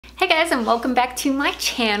Hey guys, and welcome back to my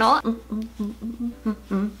channel.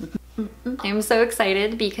 I'm so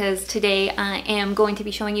excited because today I am going to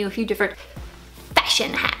be showing you a few different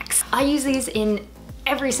fashion hacks. I use these in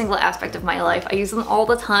every single aspect of my life. I use them all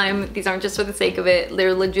the time. These aren't just for the sake of it.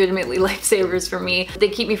 They're legitimately lifesavers for me. They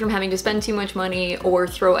keep me from having to spend too much money or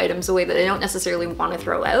throw items away that I don't necessarily want to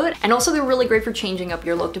throw out. And also they're really great for changing up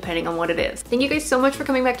your look depending on what it is. Thank you guys so much for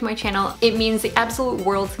coming back to my channel. It means the absolute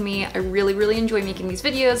world to me. I really enjoy making these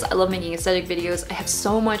videos. I love making aesthetic videos. I have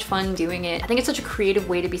so much fun doing it. I think it's such a creative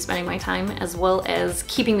way to be spending my time, as well as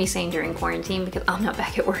keeping me sane during quarantine because I'm not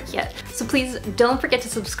back at work yet. So please don't forget to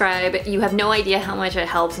subscribe. You have no idea how much it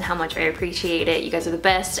helps and how much I appreciate it. You guys are the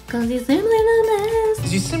best. Cause you're simply the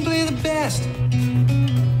best. You're simply the best.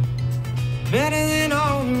 Better than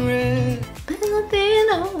all the rest. Better than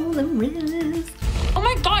all the rest. Oh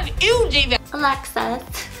my god, ew, David! Alexa.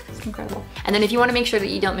 It's incredible. And then if you want to make sure that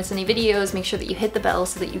you don't miss any videos, make sure that you hit the bell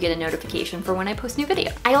so that you get a notification for when I post new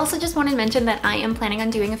video. I also just want to mention that I am planning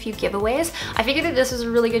on doing a few giveaways. I figured that this was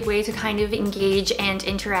a really good way to kind of engage and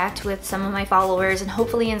interact with some of my followers and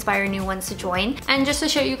hopefully inspire new ones to join. And just to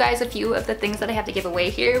show you guys a few of the things that I have to give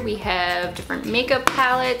away here, we have different makeup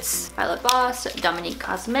palettes, Violet Voss, Dominique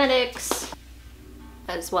Cosmetics,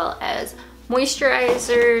 as well as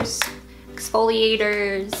moisturizers,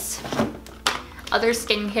 exfoliators, other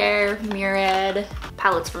skincare, Murad,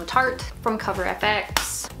 palettes from Tarte, from Cover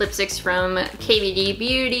FX, lipsticks from KVD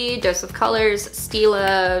Beauty, Dose of Colors,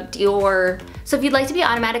 Stila, Dior. So if you'd like to be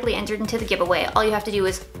automatically entered into the giveaway, all you have to do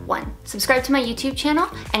is 1. Subscribe to my YouTube channel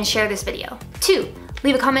and share this video. 2.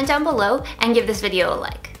 Leave a comment down below and give this video a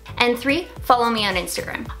like. And 3. Follow me on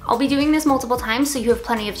Instagram. I'll be doing this multiple times so you have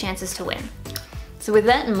plenty of chances to win. So with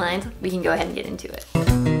that in mind, we can go ahead and get into it.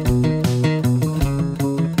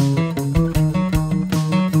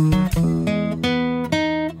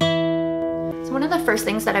 First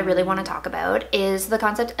things that I really want to talk about is the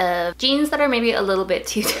concept of jeans that are maybe a little bit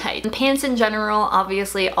too tight. And pants in general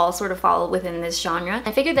obviously all sort of fall within this genre.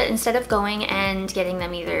 I figured that instead of going and getting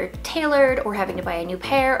them either tailored or having to buy a new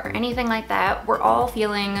pair or anything like that, we're all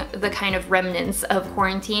feeling the kind of remnants of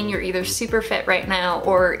quarantine. You're either super fit right now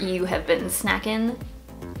or you have been snacking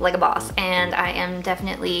like a boss, and I am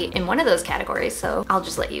definitely in one of those categories, so I'll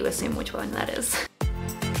just let you assume which one that is.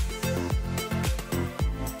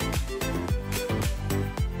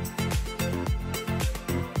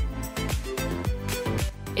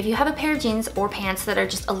 If you have a pair of jeans or pants that are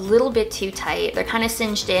just a little bit too tight, they're kind of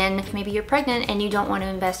cinched in, maybe you're pregnant and you don't want to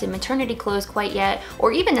invest in maternity clothes quite yet,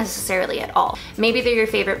 or even necessarily at all. Maybe they're your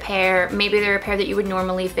favorite pair, maybe they're a pair that you would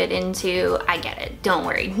normally fit into. I get it, don't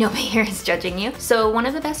worry, nobody here is judging you. So one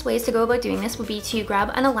of the best ways to go about doing this would be to grab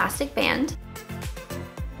an elastic band.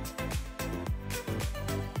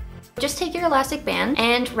 Just take your elastic band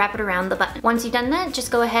and wrap it around the button. Once you've done that, just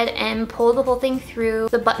go ahead and pull the whole thing through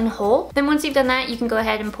the buttonhole. Then once you've done that, you can go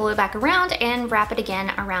ahead and pull it back around and wrap it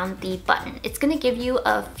again around the button. It's gonna give you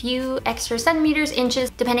a few extra centimeters, inches,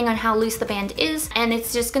 depending on how loose the band is, and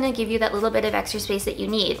it's just gonna give you that little bit of extra space that you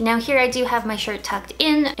need. Now here I do have my shirt tucked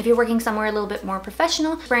in. If you're working somewhere a little bit more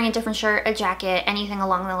professional, wearing a different shirt, a jacket, anything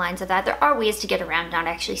along the lines of that, there are ways to get around not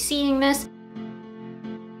actually seeing this.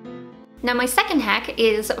 Now my second hack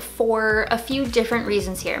is for a few different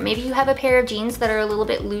reasons here. Maybe you have a pair of jeans that are a little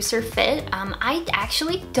bit looser fit. I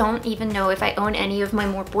actually don't even know if I own any of my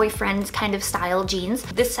more boyfriend kind of style jeans.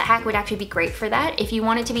 This hack would actually be great for that. If you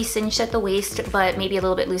want it to be cinched at the waist but maybe a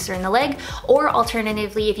little bit looser in the leg, or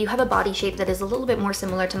alternatively if you have a body shape that is a little bit more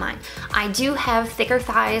similar to mine. I do have thicker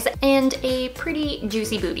thighs and a pretty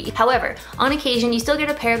juicy booty. However, on occasion you still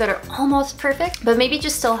get a pair that are almost perfect, but maybe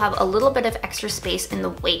just still have a little bit of extra space in the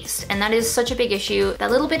waist, and that is such a big issue,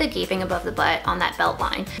 that little bit of gaping above the butt on that belt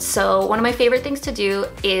line. So one of my favorite things to do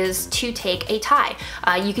is to take a tie.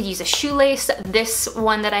 You could use a shoelace. This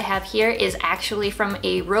one that I have here is actually from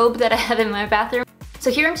a robe that I have in my bathroom.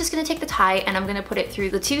 So here I'm just gonna take the tie and I'm gonna put it through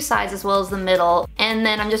the two sides as well as the middle, and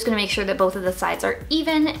then I'm just gonna make sure that both of the sides are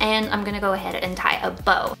even, and I'm gonna go ahead and tie a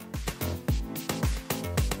bow.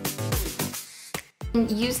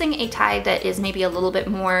 Using a tie that is maybe a little bit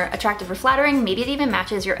more attractive or flattering, maybe it even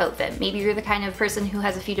matches your outfit. Maybe you're the kind of person who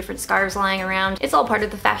has a few different scarves lying around. It's all part of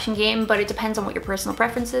the fashion game, but it depends on what your personal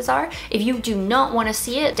preferences are. If you do not want to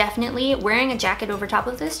see it, definitely wearing a jacket over top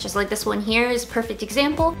of this, just like this one here, is a perfect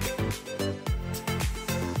example.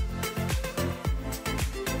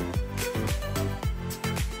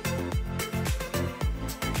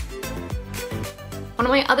 One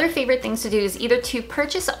of my other favorite things to do is either to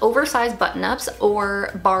purchase oversized button-ups or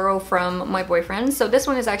borrow from my boyfriend. So this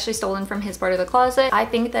one is actually stolen from his part of the closet. I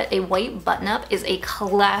think that a white button-up is a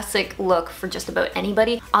classic look for just about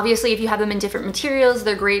anybody. Obviously, if you have them in different materials,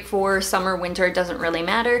 they're great for summer, winter, it doesn't really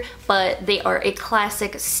matter, but they are a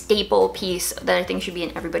classic staple piece that I think should be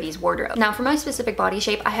in everybody's wardrobe. Now for my specific body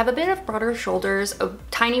shape, I have a bit of broader shoulders, a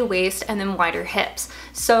tiny waist, and then wider hips.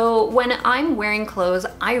 So when I'm wearing clothes,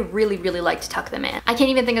 I really like to tuck them in. I can't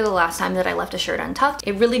even think of the last time that I left a shirt untucked.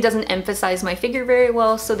 It really doesn't emphasize my figure very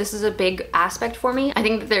well, so this is a big aspect for me. I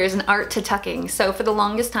think that there is an art to tucking. So for the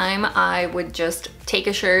longest time, I would just take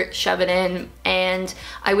a shirt, shove it in, and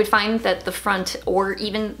I would find that the front or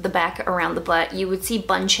even the back around the butt, you would see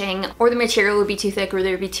bunching, or the material would be too thick, or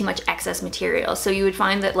there would be too much excess material. So you would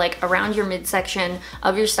find that like around your midsection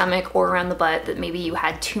of your stomach or around the butt that maybe you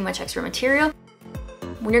had too much extra material.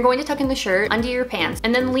 When you're going to tuck in the shirt, undo your pants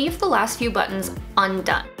and then leave the last few buttons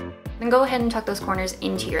undone. Then go ahead and tuck those corners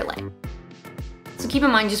into your leg. So keep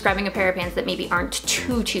in mind just grabbing a pair of pants that maybe aren't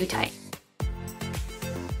too tight.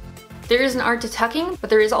 There is an art to tucking, but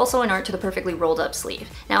there is also an art to the perfectly rolled up sleeve.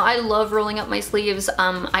 Now I love rolling up my sleeves.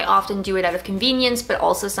 I often do it out of convenience, but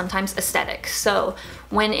also sometimes aesthetics. So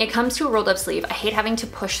when it comes to a rolled up sleeve, I hate having to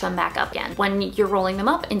push them back up again. When you're rolling them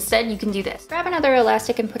up, instead you can do this. Grab another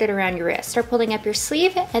elastic and put it around your wrist. Start pulling up your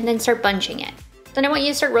sleeve and then start bunching it. Then I want you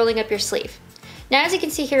to start rolling up your sleeve. Now as you can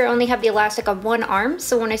see here, I only have the elastic on one arm,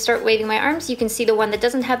 so when I start waving my arms, you can see the one that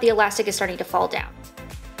doesn't have the elastic is starting to fall down.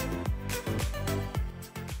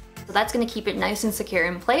 So that's gonna keep it nice and secure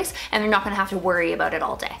in place, and you're not gonna have to worry about it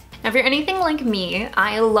all day. Now if you're anything like me,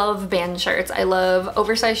 I love band shirts. I love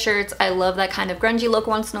oversized shirts. I love that kind of grungy look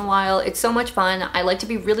once in a while. It's so much fun. I like to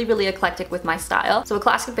be really eclectic with my style. So a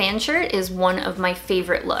classic band shirt is one of my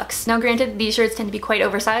favorite looks. Now granted, these shirts tend to be quite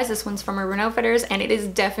oversized. This one's from Urban Outfitters and it is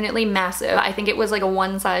definitely massive. I think it was like a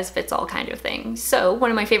one size fits all kind of thing. So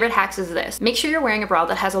one of my favorite hacks is this. Make sure you're wearing a bra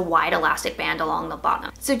that has a wide elastic band along the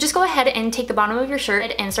bottom. So just go ahead and take the bottom of your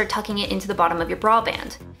shirt and start tucking it into the bottom of your bra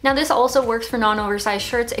band. Now this also works for non-oversized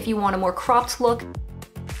shirts if you want a more cropped look.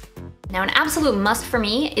 Now an absolute must for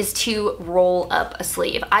me is to roll up a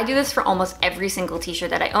sleeve. I do this for almost every single t-shirt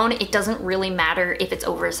that I own. It doesn't really matter if it's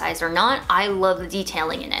oversized or not. I love the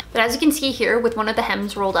detailing in it. But as you can see here, with one of the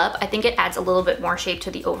hems rolled up, I think it adds a little bit more shape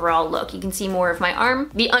to the overall look. You can see more of my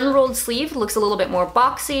arm. The unrolled sleeve looks a little bit more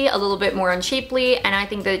boxy, a little bit more unshapely, and I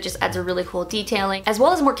think that it just adds a really cool detailing, as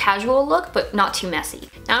well as a more casual look, but not too messy.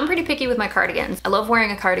 Now I'm pretty picky with my cardigans. I love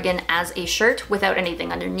wearing a cardigan as a shirt without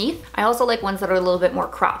anything underneath. I also like ones that are a little bit more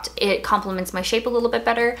cropped. It complements my shape a little bit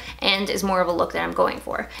better and is more of a look that I'm going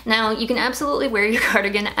for. Now you can absolutely wear your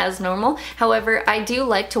cardigan as normal. However, I do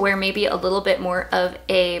like to wear maybe a little bit more of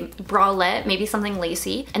a bralette, maybe something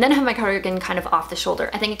lacy, and then have my cardigan kind of off the shoulder.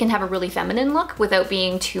 I think it can have a really feminine look without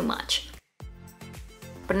being too much.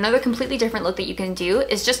 But another completely different look that you can do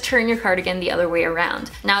is just turn your cardigan the other way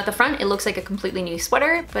around. Now at the front, it looks like a completely new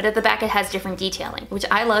sweater, but at the back it has different detailing, which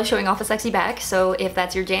I love showing off a sexy back, so if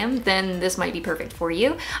that's your jam, then this might be perfect for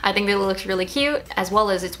you. I think that it looks really cute, as well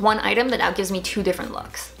as it's one item that now gives me two different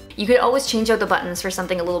looks. You could always change out the buttons for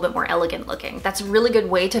something a little bit more elegant looking. That's a really good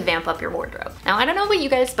way to vamp up your wardrobe. Now, I don't know about you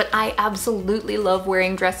guys, but I absolutely love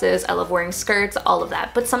wearing dresses. I love wearing skirts, all of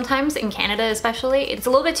that. But sometimes in Canada especially, it's a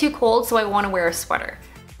little bit too cold, so I want to wear a sweater.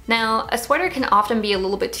 Now, a sweater can often be a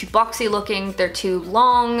little bit too boxy looking, they're too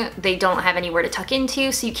long, they don't have anywhere to tuck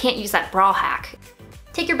into, so you can't use that bra hack.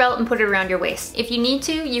 Take your belt and put it around your waist. If you need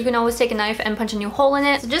to, you can always take a knife and punch a new hole in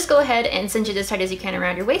it. So just go ahead and cinch it as tight as you can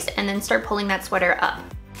around your waist and then start pulling that sweater up.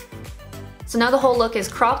 So now the whole look is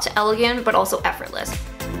cropped, elegant, but also effortless.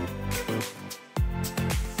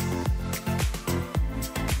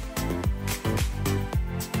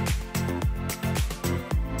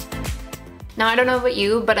 Now I don't know about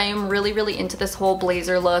you, but I am really into this whole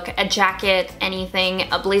blazer look. A jacket, anything,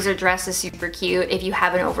 a blazer dress is super cute. If you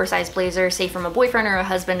have an oversized blazer, say from a boyfriend or a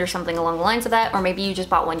husband or something along the lines of that, or maybe you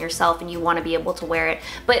just bought one yourself and you want to be able to wear it,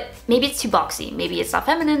 but maybe it's too boxy, maybe it's not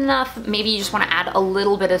feminine enough, maybe you just want to add a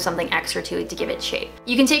little bit of something extra to it to give it shape.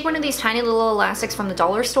 You can take one of these tiny little elastics from the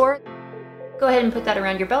dollar store, go ahead and put that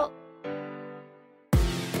around your belt.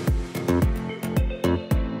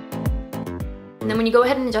 And then when you go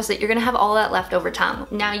ahead and adjust it, you're gonna have all that leftover tongue.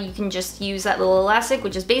 Now you can just use that little elastic,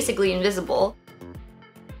 which is basically invisible.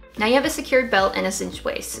 Now you have a secured belt and a cinched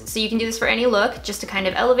waist. So you can do this for any look, just to kind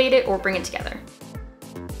of elevate it or bring it together.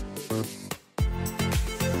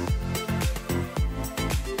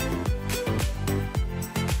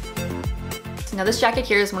 So now this jacket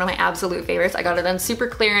here is one of my absolute favorites. I got it on super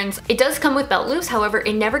clearance. It does come with belt loops, however,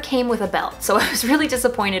 it never came with a belt. So I was really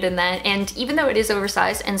disappointed in that. And even though it is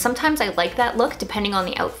oversized, and sometimes I like that look depending on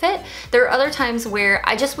the outfit, there are other times where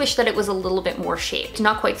I just wish that it was a little bit more shaped,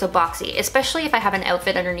 not quite so boxy, especially if I have an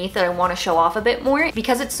outfit underneath that I want to show off a bit more.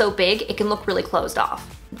 Because it's so big, it can look really closed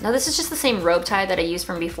off. Now this is just the same robe tie that I used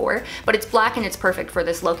from before, but it's black and it's perfect for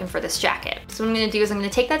this look and for this jacket. So what I'm gonna do is I'm gonna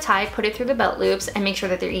take that tie, put it through the belt loops, and make sure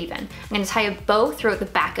that they're even. I'm gonna tie a bow throughout the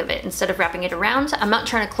back of it instead of wrapping it around. I'm not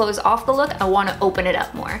trying to close off the look, I wanna open it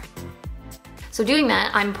up more. So doing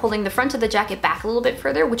that, I'm pulling the front of the jacket back a little bit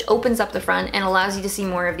further, which opens up the front and allows you to see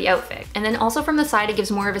more of the outfit. And then also from the side, it gives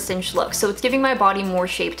more of a cinched look. So it's giving my body more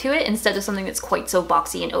shape to it instead of something that's quite so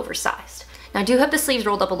boxy and oversized. Now I do have the sleeves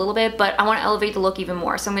rolled up a little bit, but I want to elevate the look even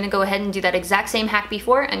more. So I'm going to go ahead and do that exact same hack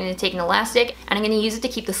before. I'm going to take an elastic and I'm going to use it to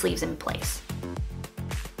keep the sleeves in place.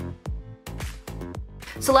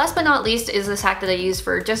 So last but not least is this hack that I use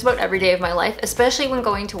for just about every day of my life, especially when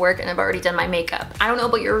going to work and I've already done my makeup. I don't know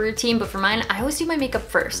about your routine, but for mine, I always do my makeup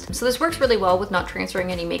first. So this works really well with not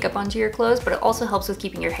transferring any makeup onto your clothes, but it also helps with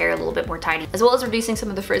keeping your hair a little bit more tidy, as well as reducing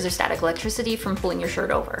some of the frizz or static electricity from pulling your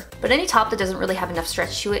shirt over. But any top that doesn't really have enough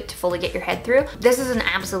stretch to it to fully get your head through, this is an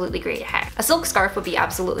absolutely great hack. A silk scarf would be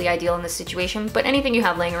absolutely ideal in this situation, but anything you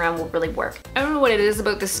have laying around will really work. I don't know what it is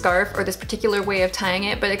about this scarf or this particular way of tying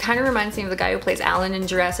it, but it kind of reminds me of the guy who plays Alan in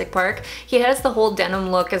Jurassic Park. He has the whole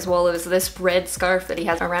denim look as well as this red scarf that he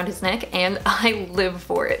has around his neck, and I live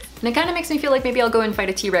for it. And it kind of makes me feel like maybe I'll go and fight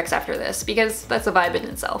a T-Rex after this, because that's a vibe in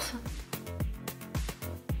itself.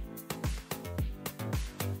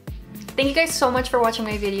 Thank you guys so much for watching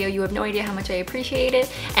my video. You have no idea how much I appreciate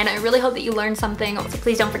it, and I really hope that you learned something. So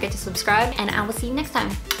please don't forget to subscribe, and I will see you next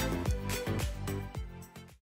time.